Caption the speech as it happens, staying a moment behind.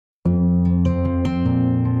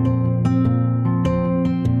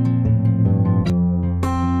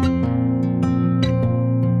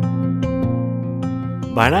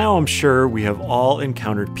By now, I'm sure we have all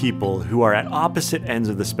encountered people who are at opposite ends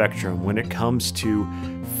of the spectrum when it comes to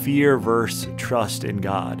fear versus trust in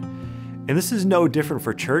God. And this is no different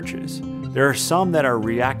for churches. There are some that are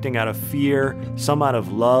reacting out of fear, some out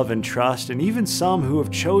of love and trust, and even some who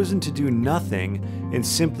have chosen to do nothing and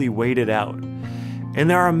simply wait it out. And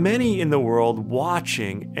there are many in the world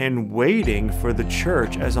watching and waiting for the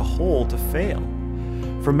church as a whole to fail.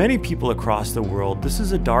 For many people across the world, this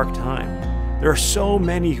is a dark time. There are so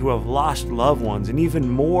many who have lost loved ones and even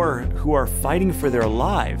more who are fighting for their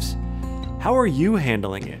lives. How are you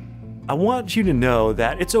handling it? I want you to know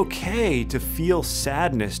that it's okay to feel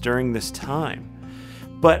sadness during this time.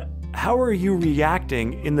 But how are you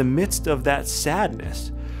reacting in the midst of that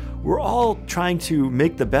sadness? We're all trying to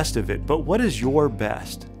make the best of it, but what is your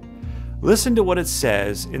best? Listen to what it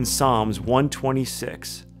says in Psalms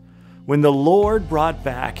 126. When the Lord brought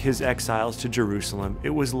back his exiles to Jerusalem, it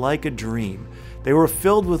was like a dream. They were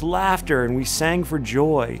filled with laughter and we sang for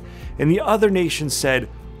joy. And the other nations said,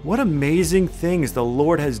 "What amazing things the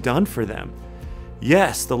Lord has done for them."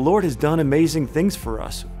 Yes, the Lord has done amazing things for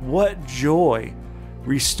us. What joy!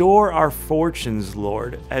 Restore our fortunes,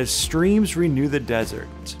 Lord, as streams renew the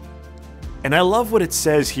desert. And I love what it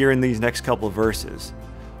says here in these next couple of verses.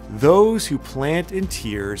 Those who plant in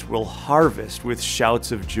tears will harvest with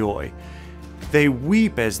shouts of joy. They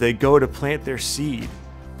weep as they go to plant their seed,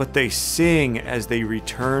 but they sing as they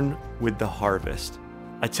return with the harvest.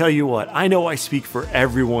 I tell you what, I know I speak for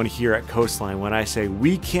everyone here at Coastline when I say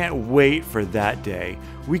we can't wait for that day.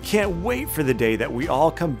 We can't wait for the day that we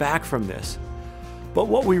all come back from this. But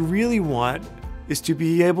what we really want is to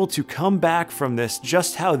be able to come back from this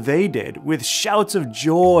just how they did, with shouts of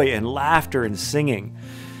joy and laughter and singing.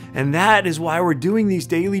 And that is why we're doing these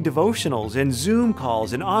daily devotionals and Zoom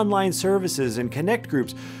calls and online services and connect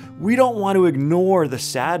groups. We don't want to ignore the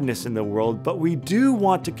sadness in the world, but we do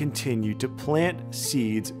want to continue to plant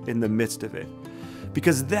seeds in the midst of it,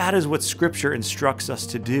 because that is what Scripture instructs us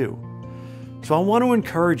to do. So I want to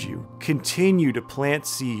encourage you, continue to plant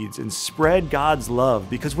seeds and spread God's love,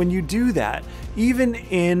 because when you do that, even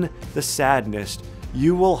in the sadness,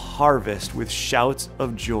 you will harvest with shouts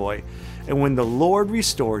of joy. And when the Lord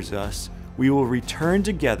restores us, we will return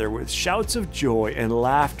together with shouts of joy and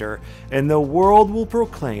laughter, and the world will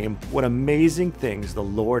proclaim what amazing things the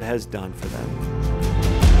Lord has done for them.